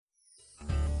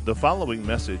The following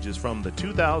message is from the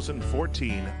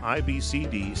 2014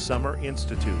 IBCD Summer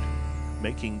Institute,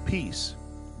 Making Peace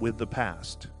with the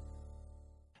Past.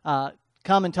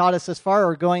 Come and taught us thus far,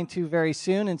 or going to very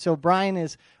soon. And so Brian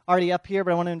is already up here,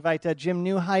 but I want to invite Jim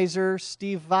Neuheiser,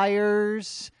 Steve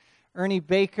Vyers, Ernie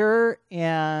Baker,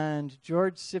 and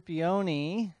George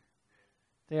Scipione.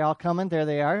 They all coming? There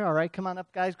they are. All right, come on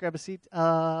up, guys. Grab a seat.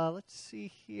 Let's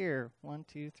see here. 1,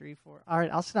 2, 3, 4. All right,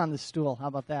 I'll sit on this stool. How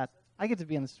about that? I get to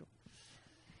be on the stool.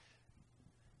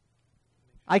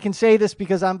 I can say this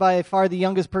because I'm by far the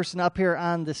youngest person up here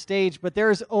on the stage, but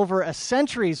there's over a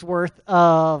century's worth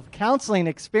of counseling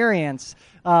experience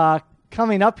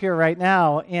coming up here right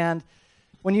now. And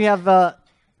when you have a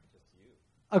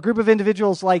group of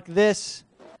individuals like this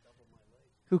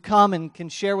who come and can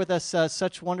share with us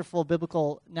such wonderful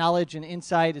biblical knowledge and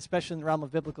insight, especially in the realm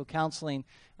of biblical counseling,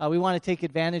 we want to take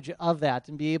advantage of that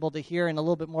and be able to hear in a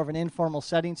little bit more of an informal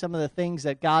setting some of the things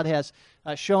that God has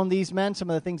shown these men,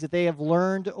 some of the things that they have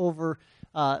learned over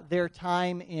their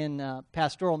time in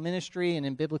pastoral ministry and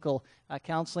in biblical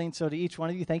counseling. So to each one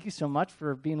of you, thank you so much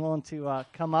for being willing to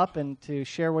come up and to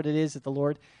share what it is that the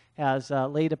Lord has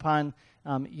laid upon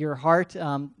your heart.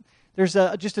 There's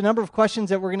just a number of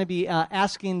questions that we're going to be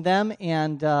asking them,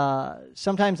 and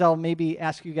sometimes I'll maybe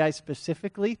ask you guys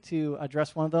specifically to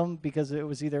address one of them because it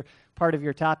was either part of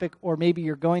your topic or maybe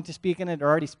you're going to speak in it or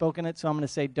already spoken it, so I'm going to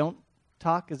say don't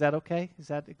talk. Is that okay? Is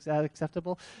that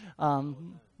acceptable? All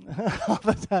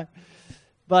the time.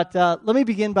 But let me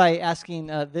begin by asking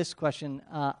this question.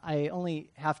 I only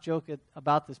half joke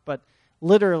about this, but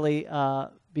literally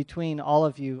between all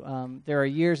of you, there are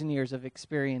years and years of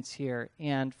experience here.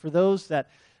 And for those that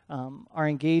are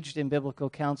engaged in biblical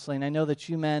counseling, I know that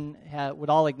you men would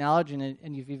all acknowledge,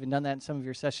 and you've even done that in some of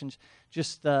your sessions,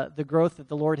 just the growth that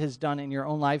the Lord has done in your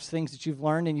own lives, things that you've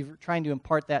learned, and you're trying to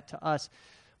impart that to us.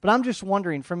 But I'm just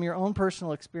wondering, from your own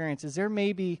personal experience, is there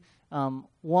maybe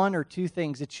one or two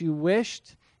things that you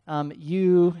wished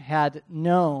you had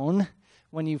known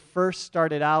when you first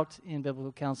started out in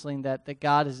biblical counseling that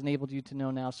God has enabled you to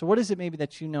know now? So what is it maybe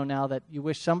that you know now that you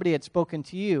wish somebody had spoken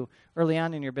to you early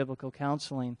on in your biblical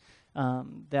counseling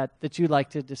that you'd like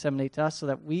to disseminate to us so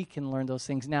that we can learn those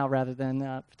things now rather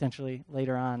than potentially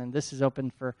later on? And this is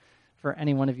open for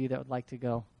any one of you that would like to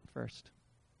go first.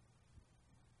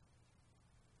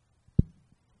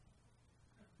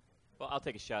 Well, I'll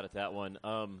take a shot at that one.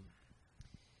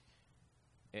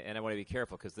 And I want to be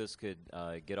careful because this could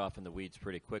get off in the weeds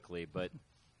pretty quickly. But,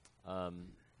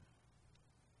 and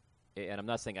I'm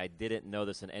not saying I didn't know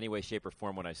this in any way, shape, or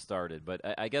form when I started. But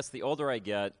I guess the older I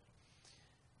get,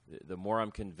 the more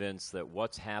I'm convinced that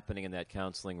what's happening in that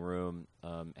counseling room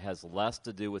has less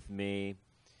to do with me,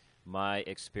 my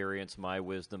experience, my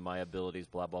wisdom, my abilities,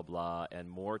 blah, blah, blah, and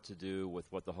more to do with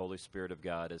what the Holy Spirit of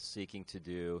God is seeking to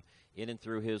do in and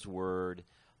through His Word,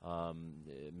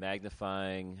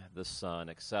 magnifying the Son,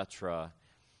 etc.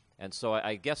 And so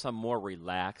I guess I'm more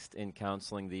relaxed in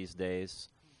counseling these days,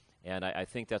 and I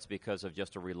think that's because of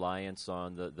just a reliance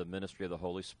on the ministry of the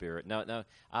Holy Spirit. Now,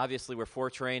 obviously, we're for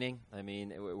training. I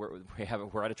mean,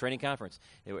 we're at a training conference.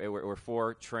 We're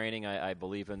for training. I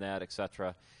believe in that,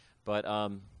 etc. But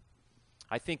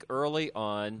I think early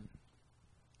on,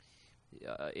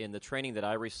 in the training that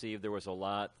I received, there was a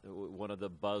lot. One of the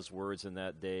buzzwords in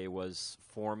that day was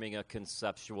forming a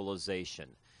conceptualization,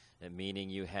 meaning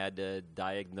you had to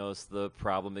diagnose the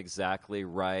problem exactly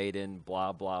right and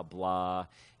blah, blah, blah.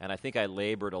 And I think I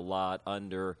labored a lot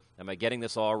under, am I getting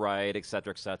this all right, et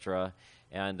cetera, et cetera.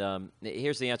 And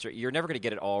here's the answer. You're never going to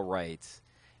get it all right.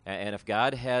 And if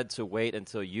God had to wait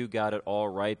until you got it all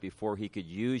right before He could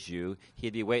use you,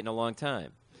 He'd be waiting a long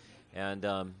time.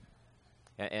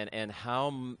 And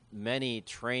how many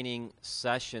training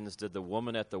sessions did the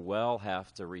woman at the well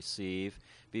have to receive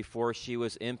before she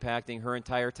was impacting her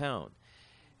entire town?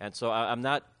 And so I'm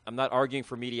not arguing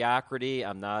for mediocrity.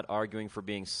 I'm not arguing for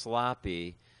being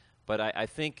sloppy. But I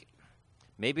think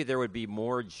maybe there would be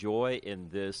more joy in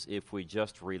this if we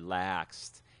just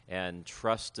relaxed and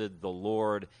trusted the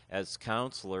Lord as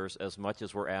counselors as much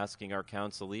as we're asking our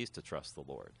counselees to trust the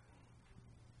Lord.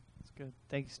 That's good.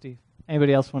 Thank you, Steve.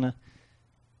 Anybody else want to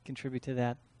contribute to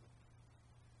that?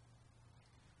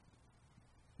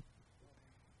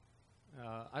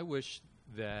 I wish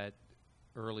that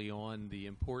early on the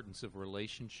importance of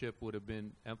relationship would have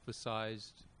been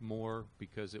emphasized more,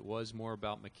 because it was more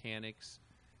about mechanics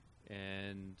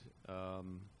and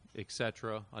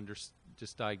etc.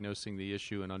 Just diagnosing the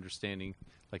issue and understanding,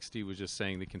 like Steve was just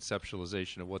saying, the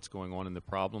conceptualization of what's going on in the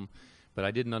problem. But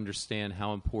I didn't understand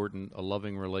how important a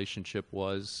loving relationship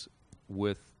was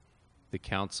with the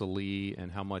counselee,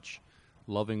 and how much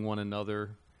loving one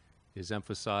another is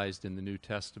emphasized in the New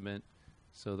Testament.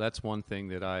 So that's one thing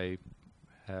that I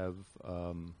have,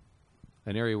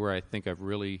 an area where I think I've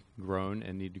really grown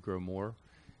and need to grow more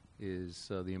is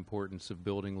the importance of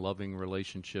building loving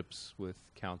relationships with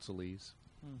counselees.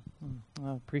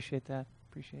 Well, appreciate that.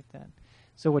 Appreciate that.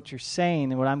 So what you're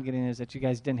saying and what I'm getting is that you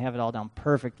guys didn't have it all down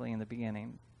perfectly in the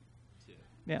beginning.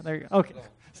 Yeah, there you go. Okay.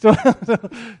 So,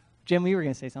 Jim, you were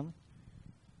going to say something?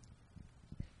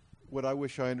 What I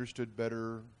wish I understood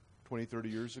better 20, 30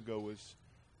 years ago was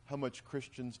how much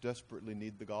Christians desperately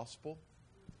need the gospel,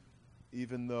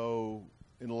 even though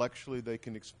intellectually they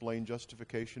can explain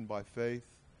justification by faith.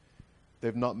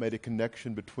 They've not made a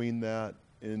connection between that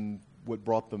and what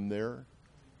brought them there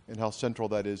and how central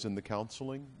that is in the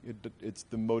counseling. It's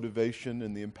the motivation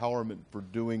and the empowerment for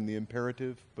doing the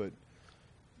imperative, but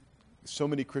so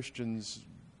many Christians,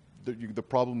 the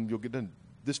problem you'll get in,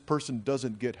 this person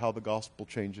doesn't get how the gospel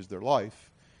changes their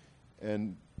life,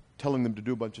 and telling them to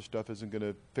do a bunch of stuff isn't going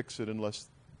to fix it unless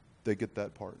they get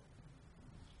that part.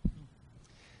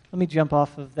 Let me jump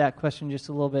off of that question just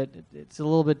a little bit. It's a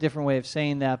little bit different way of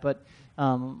saying that, but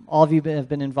all of you have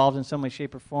been involved in some way,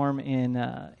 shape, or form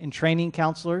in training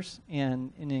counselors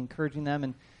and in encouraging them.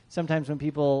 And sometimes when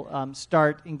people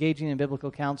start engaging in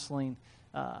biblical counseling,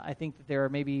 I think that there are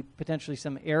maybe potentially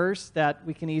some errors that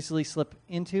we can easily slip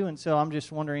into. And so I'm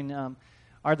just wondering,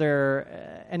 are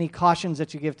there any cautions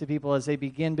that you give to people as they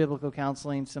begin biblical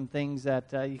counseling, some things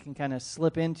that you can kind of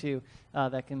slip into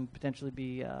that can potentially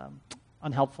be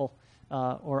unhelpful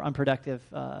or unproductive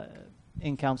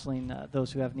in counseling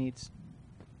those who have needs?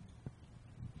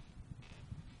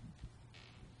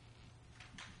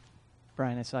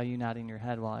 Brian, I saw you nodding your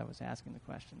head while I was asking the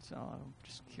question, so I'm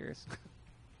just curious.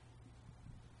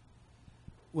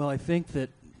 Well, I think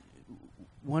that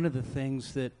one of the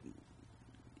things that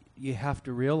you have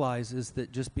to realize is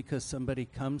that just because somebody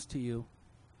comes to you,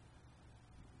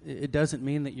 it doesn't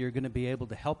mean that you're going to be able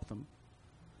to help them.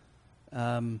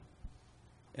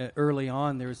 Early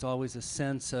on, there's always a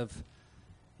sense of,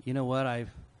 you know what, I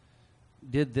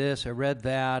did this, I read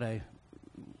that,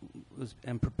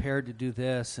 am prepared to do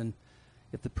this, and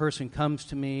if the person comes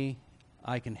to me,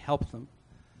 I can help them.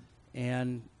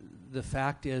 And the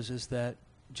fact is that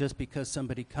just because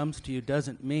somebody comes to you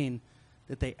doesn't mean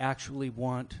that they actually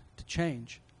want to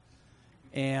change.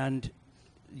 And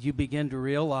you begin to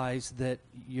realize that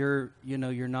you're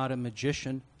not a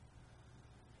magician,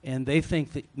 and they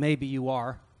think that maybe you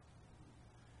are,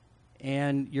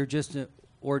 and you're just an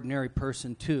ordinary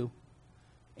person too.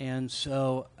 And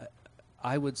so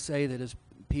I would say that as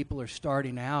people are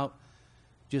starting out,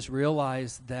 just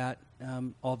realize that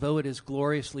although it is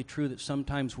gloriously true that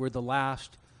sometimes we're the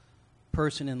last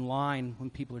person in line when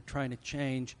people are trying to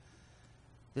change,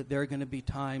 that there are going to be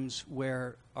times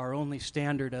where our only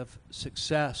standard of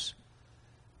success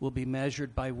will be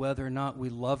measured by whether or not we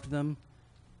loved them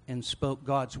and spoke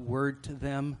God's word to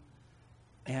them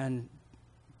and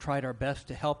tried our best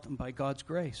to help them by God's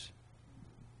grace.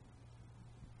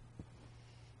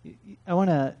 I want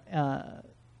to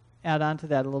add on to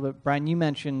that a little bit. Brian, you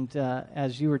mentioned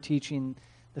as you were teaching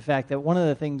the fact that one of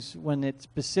the things when it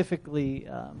specifically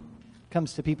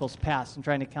comes to people's past and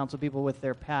trying to counsel people with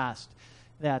their past,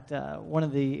 that one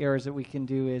of the errors that we can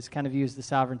do is kind of use the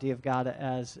sovereignty of God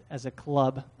as a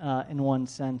club in one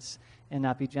sense and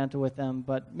not be gentle with them.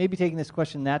 But maybe taking this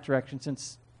question in that direction,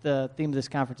 since the theme of this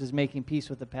conference is making peace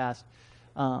with the past,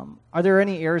 are there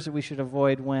any errors that we should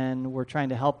avoid when we're trying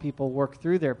to help people work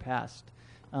through their past?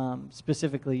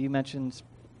 Specifically, you mentioned,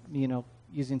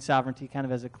 using sovereignty kind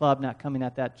of as a club, not coming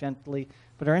at that gently.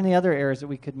 But are any other errors that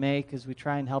we could make as we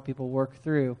try and help people work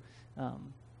through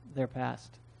their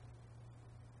past?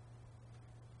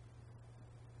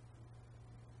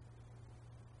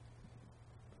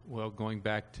 Well, going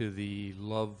back to the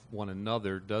love one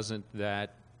another, doesn't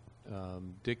that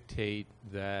dictate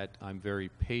that I'm very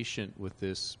patient with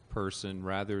this person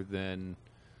rather than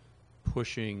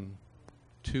pushing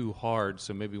too hard?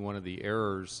 So maybe one of the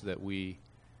errors that we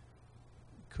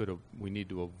need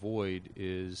to avoid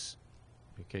is,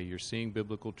 okay, you're seeing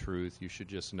biblical truth, you should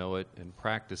just know it and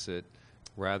practice it,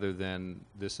 rather than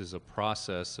this is a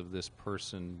process of this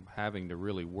person having to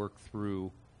really work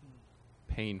through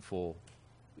painful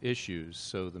issues.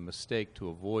 So the mistake to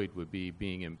avoid would be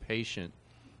being impatient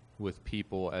with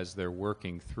people as they're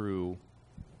working through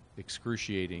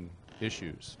excruciating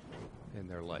issues in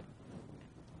their life.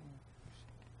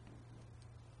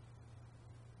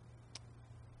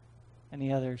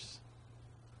 Any others?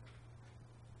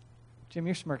 Jim,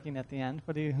 you're smirking at the end.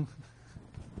 What do you...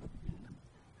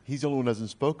 He's the only one who hasn't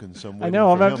spoken, so I'm I waiting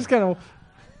know, for I'm him. just kind of...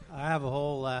 I have a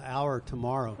whole hour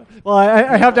tomorrow. Well,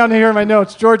 I have down here in my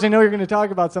notes, George, I know you're going to talk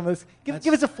about some of this.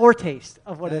 Give us a foretaste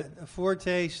of what it... A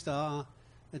foretaste,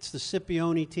 it's the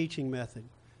Scipione teaching method.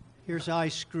 Here's how I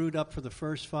screwed up for the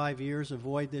first 5 years.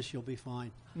 Avoid this, you'll be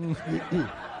fine.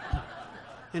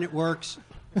 And it works.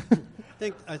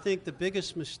 I think the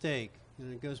biggest mistake,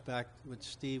 and it goes back to what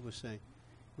Steve was saying,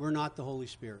 we're not the Holy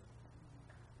Spirit.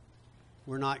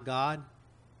 We're not God.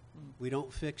 We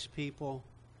don't fix people.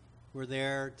 We're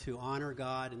there to honor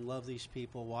God and love these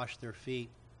people, wash their feet,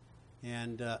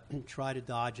 and try to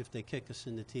dodge if they kick us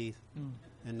in the teeth,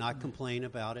 and not complain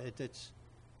about it. It's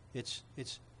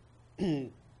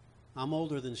I'm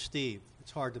older than Steve.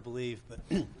 It's hard to believe, but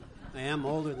I am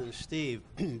older than Steve.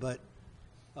 But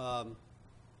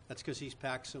that's because he's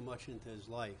packed so much into his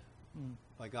life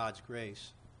by God's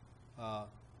grace. The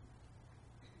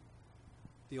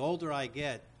older I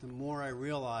get, the more I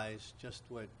realize just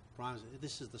what Brian said.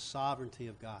 This is the sovereignty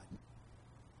of God.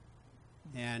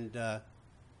 And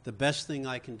the best thing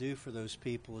I can do for those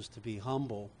people is to be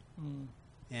humble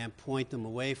and point them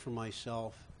away from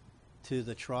myself to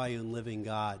the triune living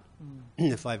God.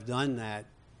 If I've done that,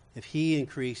 if He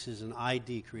increases and I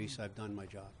decrease, I've done my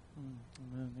job.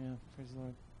 Amen. Yeah, praise the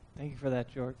Lord. Thank you for that,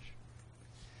 George.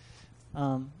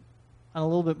 On a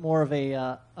little bit more of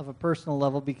a personal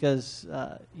level, because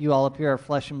you all up here are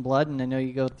flesh and blood, and I know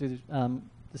you go through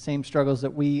the same struggles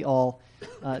that we all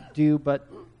do. But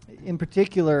in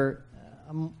particular,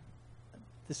 I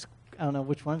don't know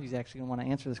which one of you is actually going to want to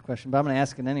answer this question, but I'm going to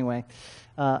ask it anyway.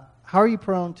 How are you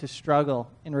prone to struggle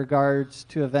in regards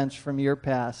to events from your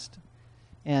past,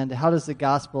 and how does the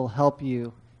gospel help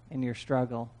you in your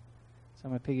struggle? So I'm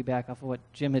going to piggyback off of what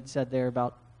Jim had said there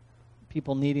about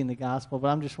people needing the gospel, but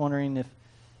I'm just wondering if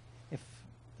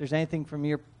there's anything from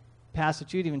your past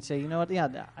that you'd even say, you know what,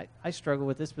 yeah, I struggle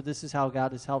with this, but this is how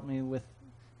God has helped me with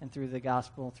and through the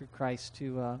gospel, through Christ,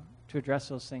 to address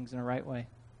those things in a right way.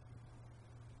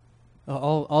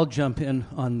 I'll jump in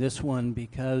on this one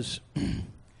because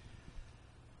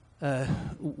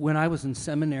when I was in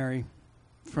seminary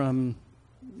from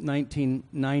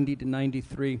 1990 to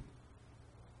 93,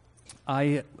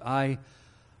 I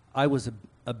was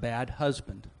a bad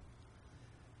husband.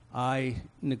 I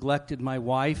neglected my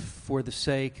wife for the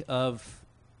sake of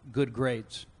good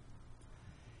grades.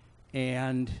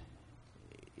 And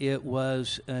it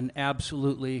was an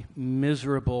absolutely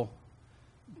miserable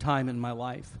time in my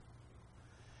life.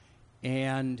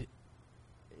 And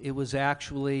it was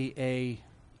actually a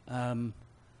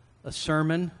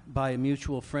sermon by a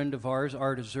mutual friend of ours,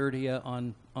 Art Azurdia,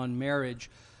 on marriage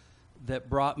that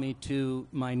brought me to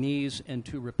my knees and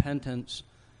to repentance.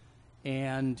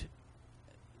 And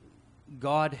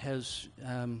God's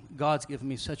given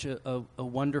me such a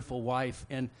wonderful wife.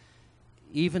 And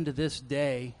even to this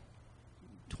day,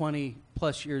 20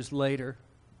 plus years later,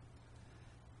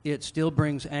 it still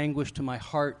brings anguish to my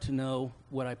heart to know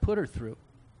what I put her through.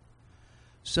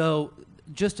 So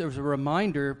just as a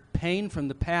reminder, pain from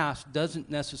the past doesn't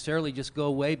necessarily just go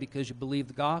away because you believe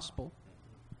the gospel.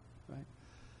 Right?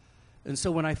 And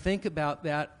so when I think about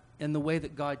that and the way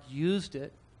that God used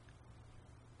it,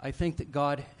 I think that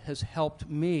God has helped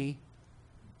me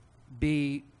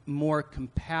be more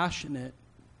compassionate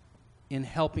in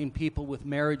helping people with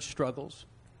marriage struggles,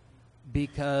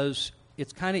 because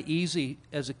it's kind of easy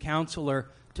as a counselor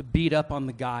to beat up on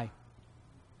the guy.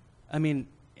 I mean,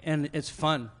 and it's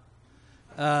fun.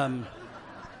 But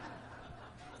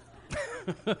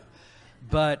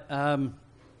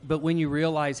when you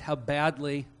realize how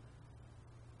badly,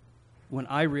 when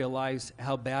I realized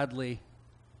how badly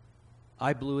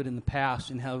I blew it in the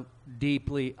past and how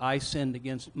deeply I sinned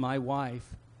against my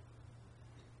wife,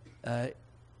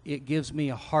 it gives me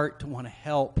a heart to want to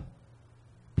help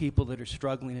people that are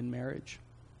struggling in marriage.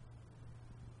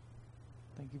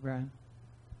 Thank you, Brian.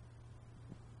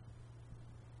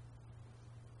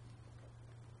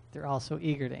 They're all so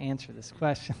eager to answer this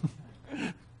question.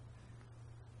 Can't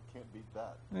beat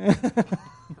that.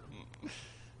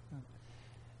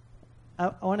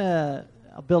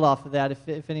 I'll build off of that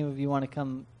if any of you want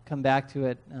to come back to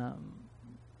it.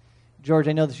 George,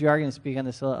 I know that you are going to speak on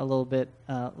this a little bit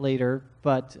later,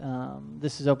 but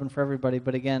this is open for everybody.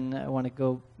 But again, I want to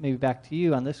go maybe back to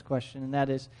you on this question, and that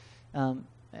is,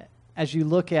 as you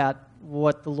look at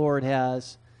what the Lord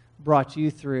has brought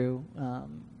you through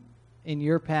in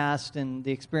your past and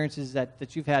the experiences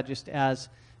that you've had just as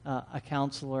a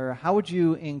counselor, how would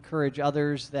you encourage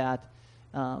others that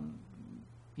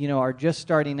are just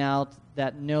starting out,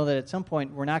 that know that at some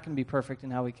point we're not going to be perfect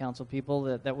in how we counsel people,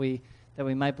 that we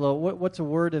might blow. What's a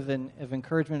word of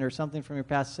encouragement or something from your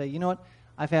past to say, you know what,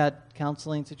 I've had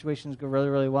counseling situations go really,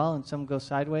 really well, and some go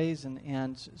sideways,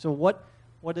 and so what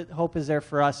hope is there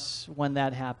for us when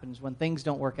that happens, when things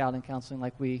don't work out in counseling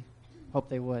like we hope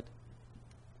they would?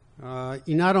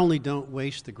 You not only don't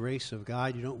waste the grace of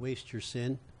God, you don't waste your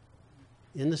sin,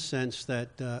 in the sense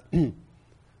that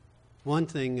one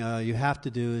thing you have to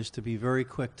do is to be very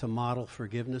quick to model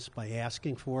forgiveness by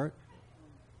asking for it.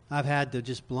 I've had to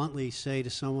just bluntly say to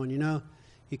someone,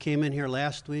 you came in here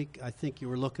last week, I think you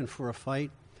were looking for a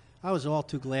fight. I was all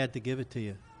too glad to give it to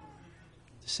you.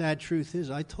 The sad truth is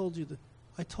I told you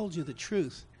the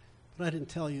truth, but I didn't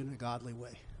tell you in a godly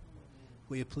way.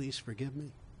 Will you please forgive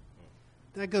me?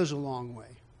 That goes a long way.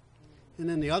 And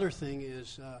then the other thing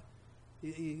is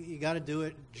you got to do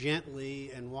it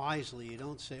gently and wisely. You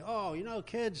don't say,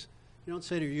 kids, you don't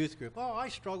say to your youth group, I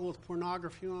struggled with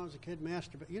pornography when I was a kid,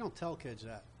 masturbate. You don't tell kids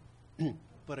that.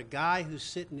 But a guy who's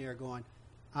sitting there going,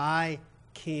 I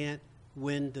can't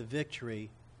win the victory,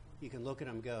 you can look at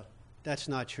him and go, that's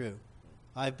not true.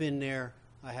 I've been there.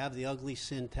 I have the ugly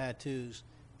sin tattoos.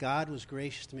 God was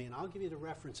gracious to me. And I'll give you the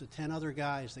reference of 10 other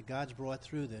guys that God's brought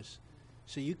through this.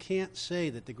 So you can't say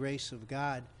that the grace of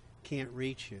God can't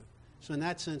reach you. So in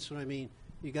that sense, what I mean,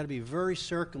 you got to be very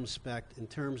circumspect in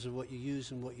terms of what you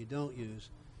use and what you don't use.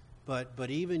 But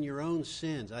even your own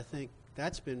sins, I think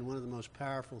that's been one of the most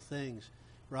powerful things,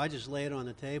 where I just lay it on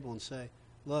the table and say,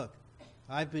 look,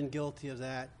 I've been guilty of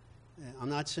that. I'm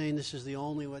not saying this is the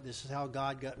only way. This is how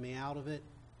God got me out of it.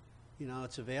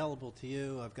 It's available to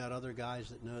you. I've got other guys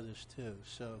that know this too.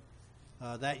 So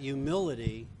that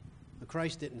humility,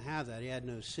 Christ didn't have that. He had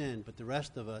no sin. But the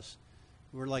rest of us,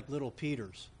 we're like little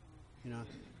Peters.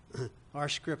 Our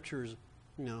scriptures,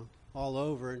 all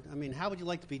over. I mean, how would you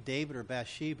like to be David or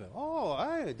Bathsheba?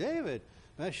 David,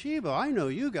 Bathsheba, I know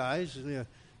you guys.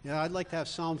 Yeah, I'd like to have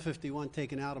Psalm 51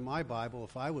 taken out of my Bible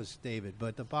if I was David.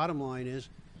 But the bottom line is,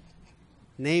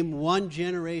 name one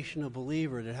generation of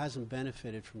believer that hasn't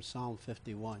benefited from Psalm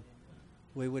 51.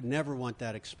 We would never want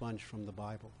that expunged from the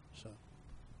Bible. So,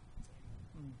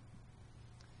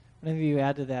 what have you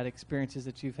add to that, experiences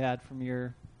that you've had from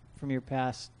your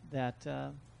past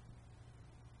that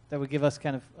would give us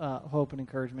kind of hope and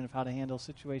encouragement of how to handle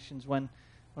situations when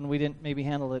we didn't maybe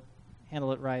handle it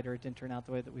right, or it didn't turn out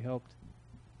the way that we hoped?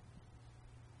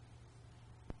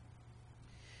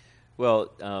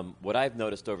 Well, what I've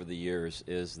noticed over the years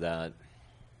is that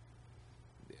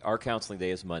our counseling day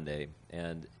is Monday,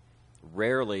 and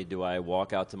rarely do I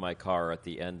walk out to my car at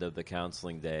the end of the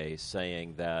counseling day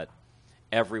saying that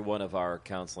every one of our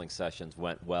counseling sessions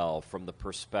went well from the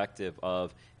perspective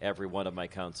of every one of my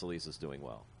counselees is doing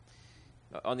well.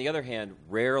 On the other hand,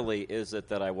 rarely is it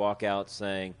that I walk out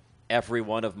saying every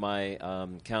one of my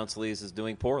counselees is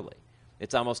doing poorly.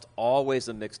 It's almost always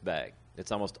a mixed bag.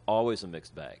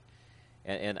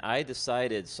 And I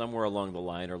decided somewhere along the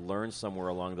line, or learned somewhere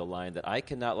along the line, that I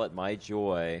cannot let my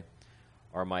joy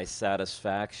or my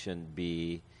satisfaction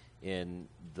be in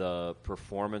the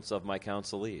performance of my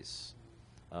counselees,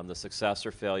 the success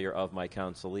or failure of my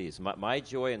counselees. My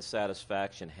joy and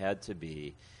satisfaction had to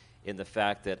be in the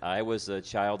fact that I was a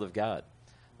child of God,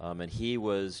 and He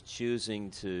was choosing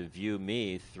to view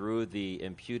me through the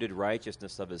imputed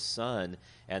righteousness of His Son,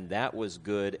 and that was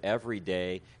good every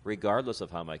day, regardless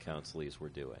of how my counselees were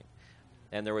doing.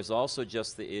 And there was also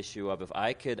just the issue of, if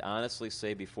I could honestly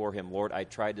say before Him, Lord, I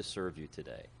tried to serve you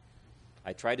today.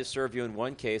 I tried to serve you in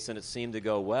one case, and it seemed to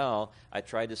go well. I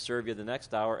tried to serve you the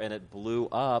next hour, and it blew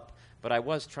up, but I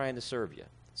was trying to serve you.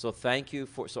 So thank you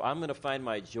for... So I'm going to find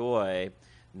my joy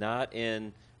not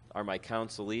in, are my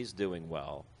counselees doing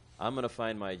well? I'm going to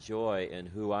find my joy in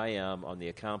who I am on the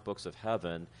account books of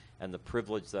heaven, and the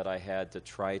privilege that I had to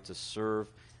try to serve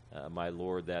my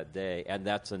Lord that day, and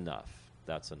that's enough.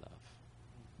 That's enough.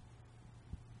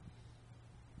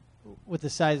 With the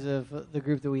size of the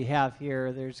group that we have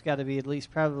here, there's got to be at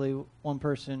least probably one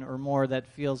person or more that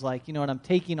feels like, you know what, I'm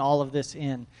taking all of this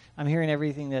in. I'm hearing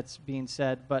everything that's being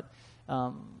said, but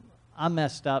I'm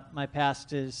messed up. My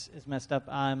past is messed up.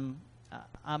 I'm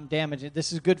damaged.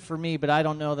 This is good for me, but I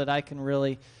don't know that I can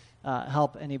really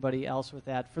help anybody else with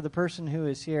that. For the person who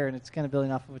is here, and it's kind of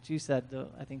building off of what you said,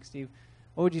 I think, Steve,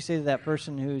 what would you say to that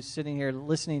person who's sitting here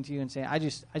listening to you and saying, I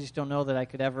just don't know that I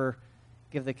could ever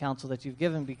give the counsel that you've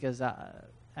given, because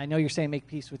I know you're saying make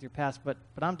peace with your past, but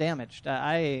I'm damaged.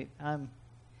 I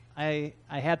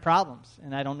had problems,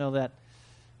 and I don't know that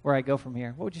where I go from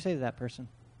here. What would you say to that person?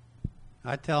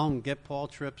 I tell them, get Paul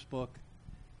Tripp's book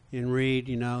and read,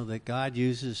 that God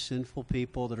uses sinful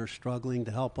people that are struggling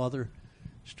to help other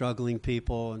struggling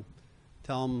people, and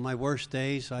tell them my worst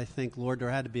days. I think, Lord, there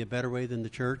had to be a better way than the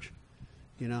church.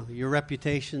 You know, your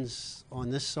reputation's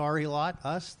on this sorry lot,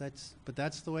 us. But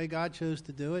that's the way God chose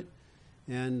to do it.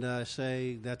 And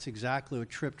say that's exactly what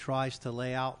Tripp tries to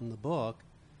lay out in the book,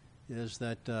 is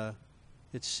that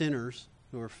it's sinners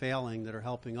who are failing that are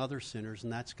helping other sinners,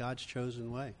 and that's God's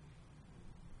chosen way.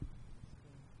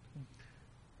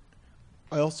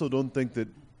 I also don't think that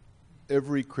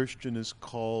every Christian is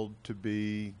called to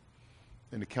be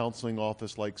in a counseling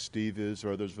office like Steve is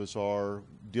or others of us are,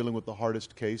 dealing with the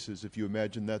hardest cases, if you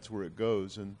imagine that's where it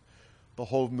goes. And the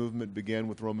whole movement began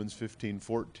with Romans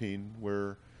 15:14,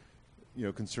 where, you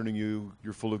know, concerning you,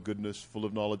 you're full of goodness, full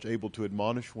of knowledge, able to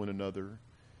admonish one another.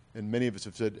 And many of us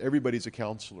have said, everybody's a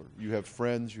counselor. You have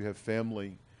friends, you have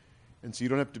family. And so you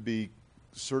don't have to be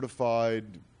certified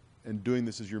and doing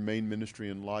this as your main ministry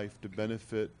in life to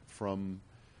benefit from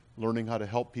learning how to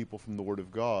help people from the Word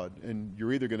of God. And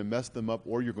you're either going to mess them up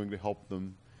or you're going to help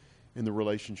them in the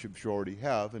relationships you already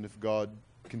have. And if God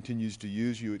continues to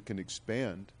use you, it can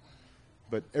expand.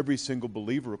 But every single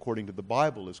believer, according to the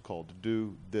Bible, is called to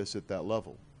do this at that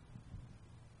level.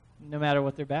 No matter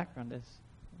what their background is.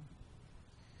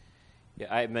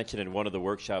 Yeah, I mentioned in one of the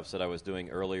workshops that I was doing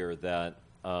earlier that,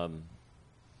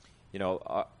 you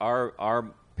know, our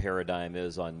paradigm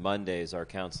is on Mondays, our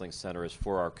counseling center is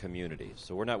for our community.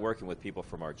 So we're not working with people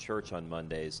from our church on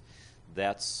Mondays.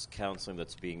 That's counseling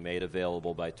that's being made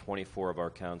available by 24 of our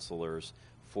counselors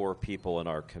for people in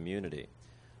our community.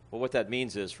 Well, what that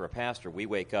means is, for a pastor, we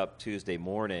wake up Tuesday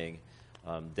morning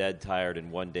dead tired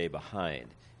and one day behind,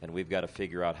 and we've got to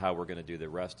figure out how we're going to do the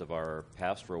rest of our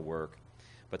pastoral work.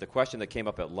 But the question that came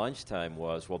up at lunchtime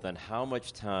was, well, then how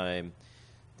much time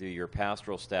do your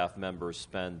pastoral staff members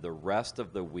spend the rest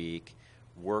of the week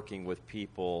working with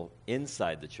people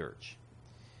inside the church?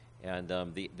 And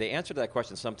the answer to that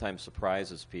question sometimes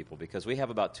surprises people, because we have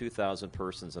about 2,000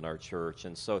 persons in our church.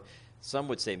 And so some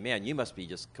would say, man, you must be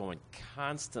just going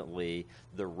constantly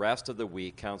the rest of the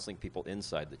week counseling people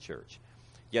inside the church.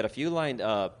 Yet if you lined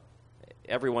up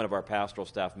every one of our pastoral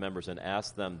staff members and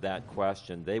asked them that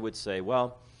question, they would say,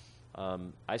 well,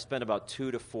 I spend about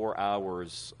 2 to 4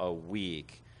 hours a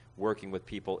week working with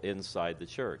people inside the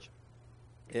church.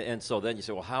 And so then you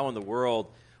say, well, how in the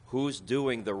world, who's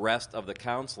doing the rest of the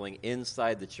counseling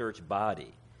inside the church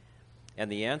body?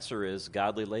 And the answer is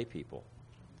godly lay people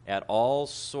at all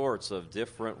sorts of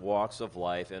different walks of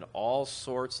life and all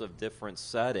sorts of different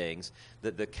settings.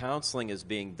 That the counseling is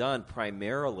being done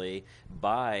primarily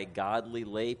by godly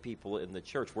lay people in the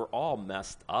church. We're all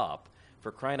messed up.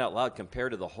 For crying out loud,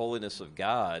 compared to the holiness of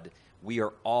God, we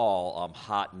are all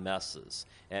hot messes.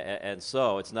 And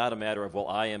so it's not a matter of, well,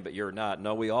 I am, but you're not.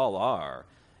 No, we all are.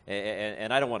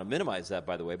 And I don't want to minimize that,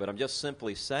 by the way, but I'm just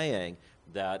simply saying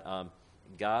that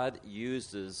God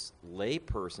uses lay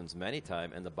persons many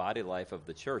times in the body life of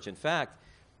the church. In fact,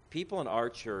 people in our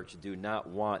church do not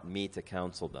want me to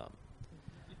counsel them,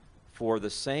 for the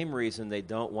same reason they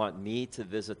don't want me to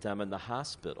visit them in the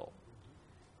hospital.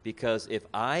 Because if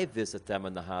I visit them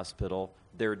in the hospital,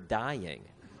 they're dying.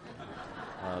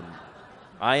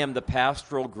 I am the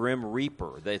pastoral grim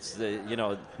reaper. That's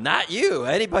not you,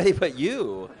 anybody but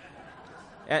you.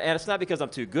 And it's not because I'm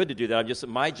too good to do that.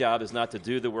 My job is not to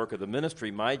do the work of the ministry.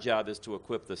 My job is to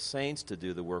equip the saints to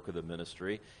do the work of the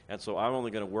ministry. And so I'm only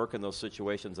going to work in those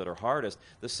situations that are hardest.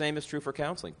 The same is true for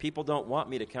counseling. People don't want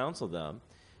me to counsel them,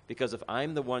 because if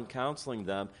I'm the one counseling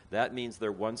them, that means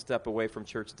they're one step away from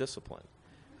church discipline.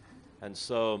 And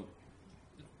so,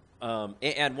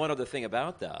 and one other thing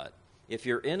about that, if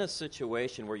you're in a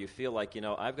situation where you feel like,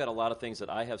 I've got a lot of things that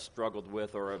I have struggled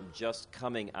with or am just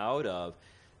coming out of,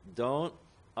 don't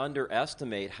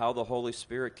underestimate how the Holy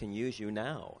Spirit can use you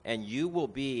now. And you will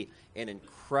be an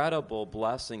incredible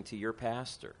blessing to your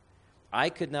pastor. I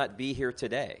could not be here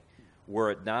today were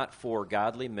it not for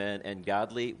godly men and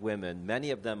godly women,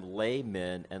 many of them lay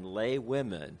men and lay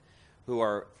women, who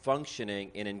are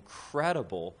functioning in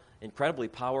incredibly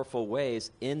powerful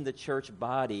ways in the church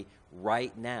body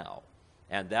right now.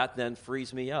 And that then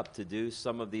frees me up to do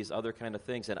some of these other kind of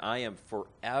things. And I am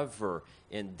forever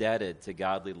indebted to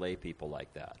godly lay people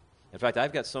like that. In fact,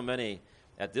 I've got so many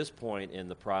at this point in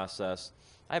the process.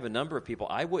 I have a number of people.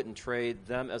 I wouldn't trade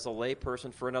them as a lay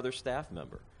person for another staff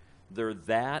member. They're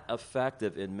that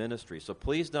effective in ministry. So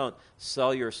please don't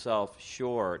sell yourself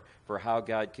short for how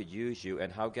God could use you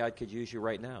and how God could use you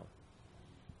right now.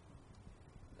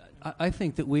 I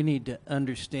think that we need to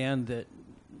understand that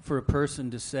for a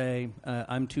person to say,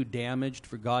 I'm too damaged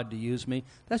for God to use me,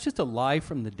 that's just a lie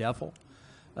from the devil.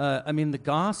 The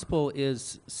gospel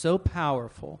is so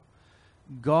powerful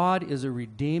God is a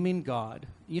redeeming God.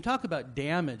 You talk about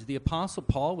damage. The Apostle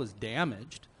Paul was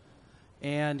damaged,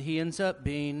 and he ends up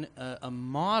being a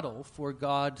model for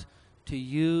God to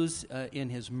use in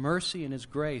his mercy and his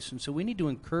grace. And so we need to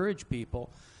encourage people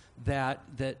that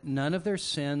none of their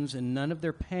sins and none of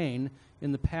their pain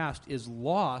in the past is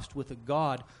lost with a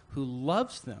God who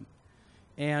loves them.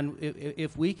 And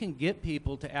if we can get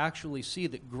people to actually see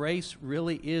that grace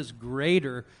really is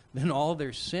greater than all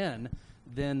their sin,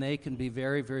 then they can be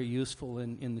very, very useful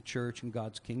in the church and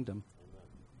God's kingdom.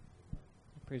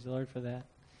 Praise the Lord for that.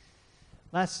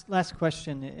 Last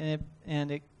question,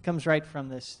 and it comes right from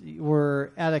this. We're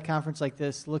at a conference like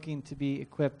this looking to be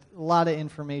equipped. A lot of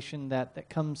information that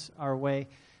comes our way.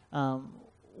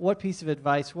 What piece of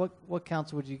advice, what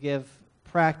counsel would you give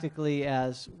practically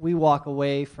as we walk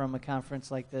away from a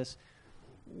conference like this?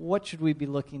 What should we be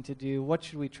looking to do? What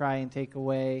should we try and take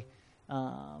away?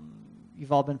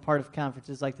 You've all been part of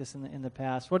conferences like this in the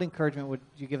past. What encouragement would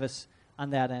you give us on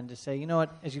that end to say, you know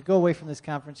what, as you go away from this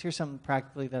conference, here's something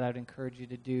practically that I would encourage you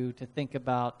to do, to think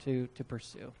about, to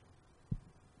pursue?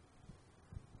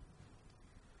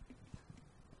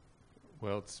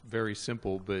 Well, it's very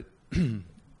simple, but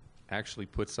actually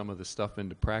put some of the stuff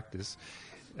into practice.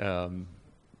 You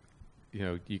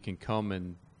can come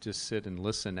and just sit and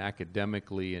listen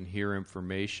academically and hear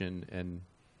information, and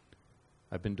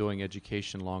I've been doing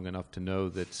education long enough to know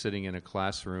that sitting in a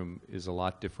classroom is a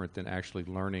lot different than actually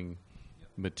learning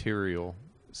material.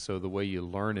 So the way you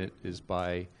learn it is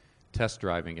by test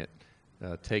driving it.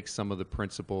 Take some of the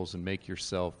principles and make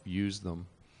yourself use them,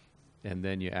 and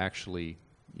then you actually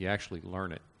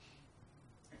learn it.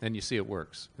 And you see it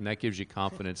works. And that gives you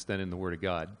confidence then in the Word of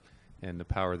God and the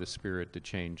power of the Spirit to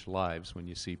change lives when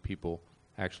you see people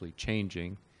actually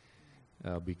changing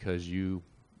because you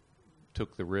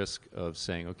took the risk of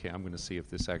saying, okay, I'm going to see if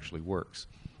this actually works.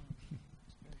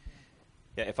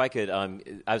 Yeah, if I could, I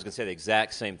was going to say the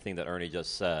exact same thing that Ernie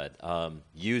just said.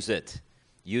 Use it.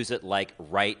 Use it like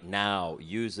right now.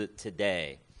 Use it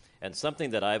today. And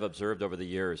something that I've observed over the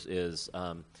years is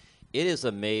it is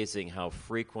amazing how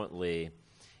frequently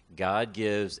God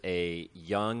gives a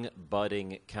young,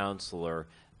 budding counselor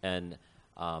an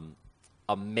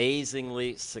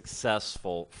amazingly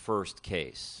successful first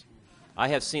case. I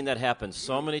have seen that happen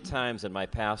so many times in my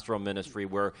pastoral ministry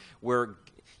where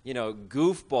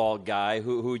goofball guy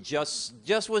who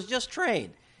just was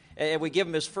trained, and we give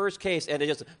him his first case, and it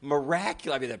just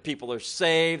miraculous. I mean, that people are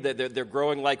saved, that they're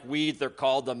growing like weeds. They're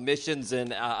called to missions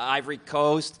in Ivory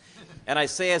Coast. And I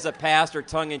say as a pastor,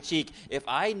 tongue-in-cheek, if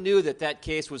I knew that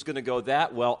case was going to go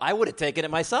that well, I would have taken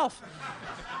it myself.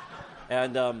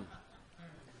 And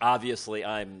obviously,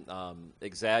 I'm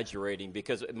exaggerating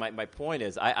because my point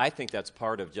is I think that's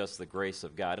part of just the grace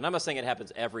of God. And I'm not saying it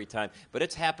happens every time, but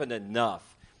it's happened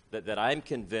enough that I'm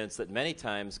convinced that many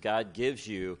times God gives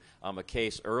you a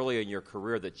case early in your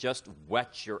career that just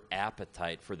whets your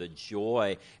appetite for the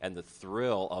joy and the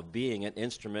thrill of being an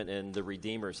instrument in the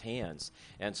Redeemer's hands.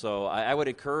 And so I would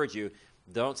encourage you,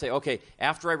 don't say, okay,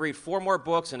 after I read 4 more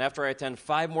books and after I attend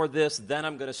 5 more this, then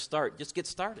I'm going to start. Just get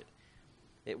started.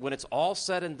 When it's all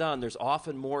said and done, there's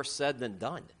often more said than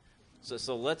done.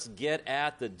 So let's get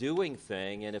at the doing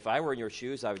thing. And if I were in your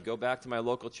shoes, I would go back to my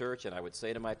local church and I would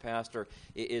say to my pastor,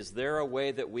 is there a way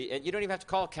that we, and you don't even have to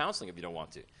call it counseling if you don't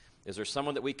want to. Is there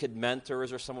someone that we could mentor? Is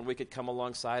there someone we could come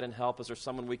alongside and help? Is there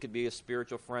someone we could be a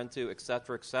spiritual friend to, et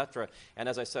cetera, et cetera? And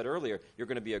as I said earlier, you're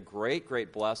going to be a great,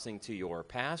 great blessing to your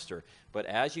pastor. But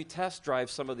as you test drive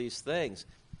some of these things,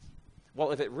 well,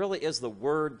 if it really is the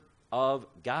Word of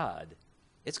God,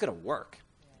 it's going to work.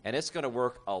 And it's going to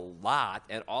work a lot,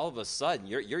 and all of a sudden,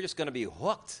 you're just going to be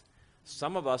hooked.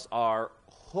 Some of us are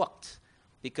hooked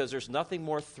because there's nothing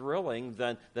more thrilling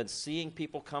than seeing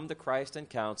people come to Christ in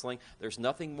counseling. There's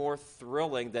nothing more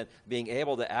thrilling than being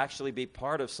able to actually be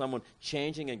part of someone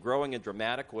changing and growing in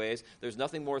dramatic ways. There's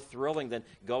nothing more thrilling than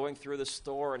going through the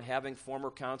store and having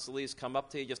former counselees come up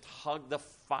to you, just hug the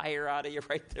fire out of you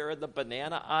right there in the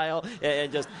banana aisle,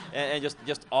 and just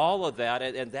all of that.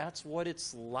 And that's what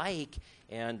it's like.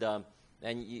 But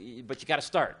you got to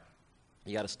start.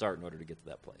 You got to start in order to get to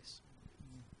that place.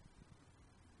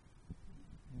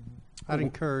 I'd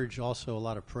encourage also a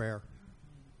lot of prayer.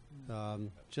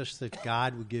 Just that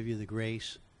God would give you the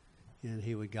grace and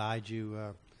He would guide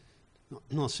you.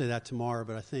 I'll say that tomorrow,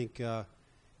 but I think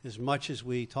as much as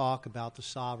we talk about the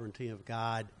sovereignty of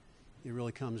God, it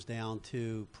really comes down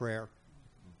to prayer.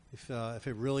 If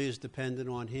it really is dependent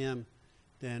on Him,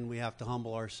 then we have to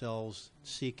humble ourselves,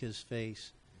 seek His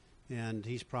face, and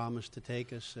He's promised to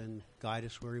take us and guide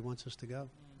us where He wants us to go.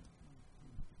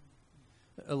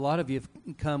 A lot of you have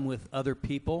come with other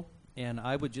people, and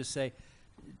I would just say,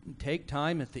 take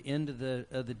time at the end of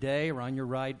the day or on your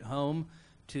ride home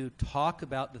to talk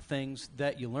about the things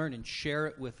that you learn and share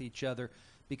it with each other.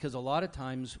 Because a lot of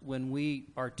times when we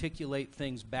articulate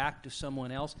things back to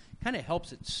someone else, it kind of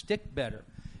helps it stick better.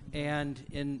 And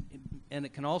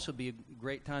it can also be a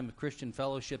great time of Christian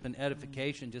fellowship and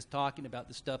edification, just talking about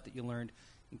the stuff that you learned.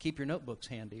 And keep your notebooks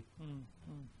handy.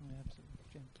 Absolutely.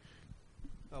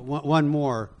 One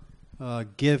more.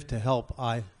 Give to help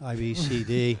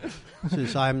IBCD.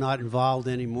 Since I'm not involved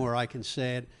anymore, I can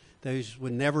say it. Those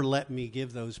would never let me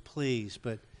give those pleas.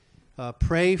 But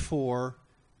pray for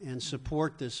and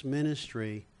support this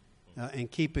ministry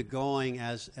and keep it going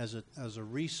as a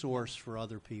resource for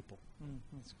other people.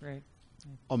 That's great.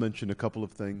 I'll mention a couple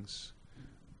of things.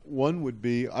 One would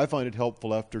be, I find it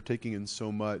helpful after taking in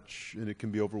so much, and it can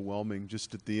be overwhelming,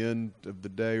 just at the end of the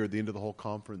day or the end of the whole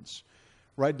conference,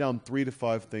 write down 3 to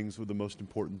 5 things were the most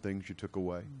important things you took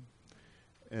away.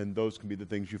 And those can be the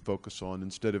things you focus on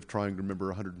instead of trying to remember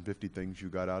 150 things you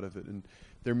got out of it. And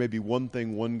there may be one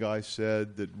thing one guy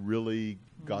said that really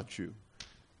got you.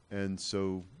 And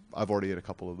so I've already had a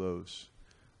couple of those.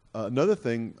 Another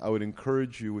thing I would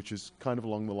encourage you, which is kind of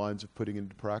along the lines of putting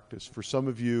into practice, for some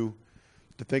of you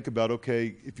to think about,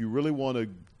 okay, if you really want to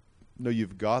know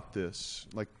you've got this,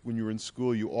 like when you were in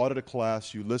school, you audit a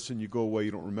class, you listen, you go away,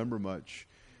 you don't remember much.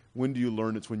 When do you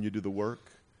learn? It's when you do the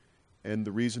work. And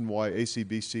the reason why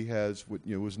ACBC has what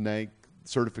was NANC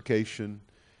certification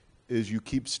is you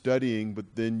keep studying, but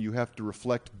then you have to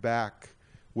reflect back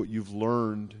what you've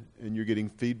learned, and you're getting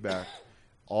feedback.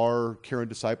 Our care and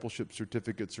discipleship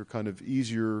certificates are kind of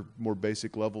easier, more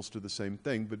basic levels to the same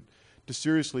thing, but to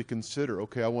seriously consider,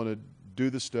 okay, I want to do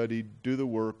the study, do the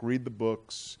work, read the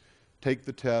books, take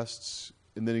the tests,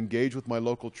 and then engage with my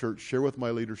local church, share with my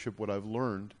leadership what I've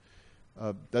learned.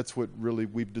 That's what really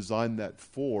we've designed that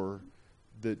for,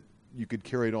 that you could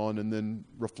carry it on and then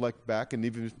reflect back and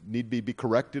even if need be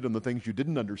corrected on the things you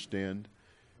didn't understand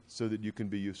so that you can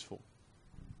be useful.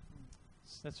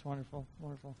 That's wonderful,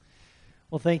 wonderful.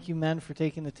 Well, thank you, men, for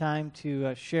taking the time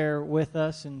to share with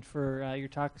us and for your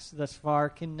talks thus far.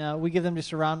 Can we give them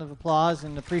just a round of applause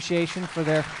and appreciation for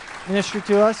their ministry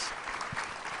to us?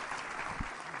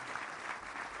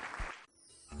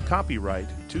 Copyright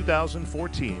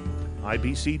 2014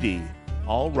 IBCD.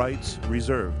 All rights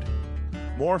reserved.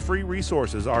 More free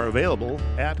resources are available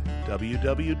at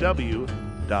www.ibcd.org.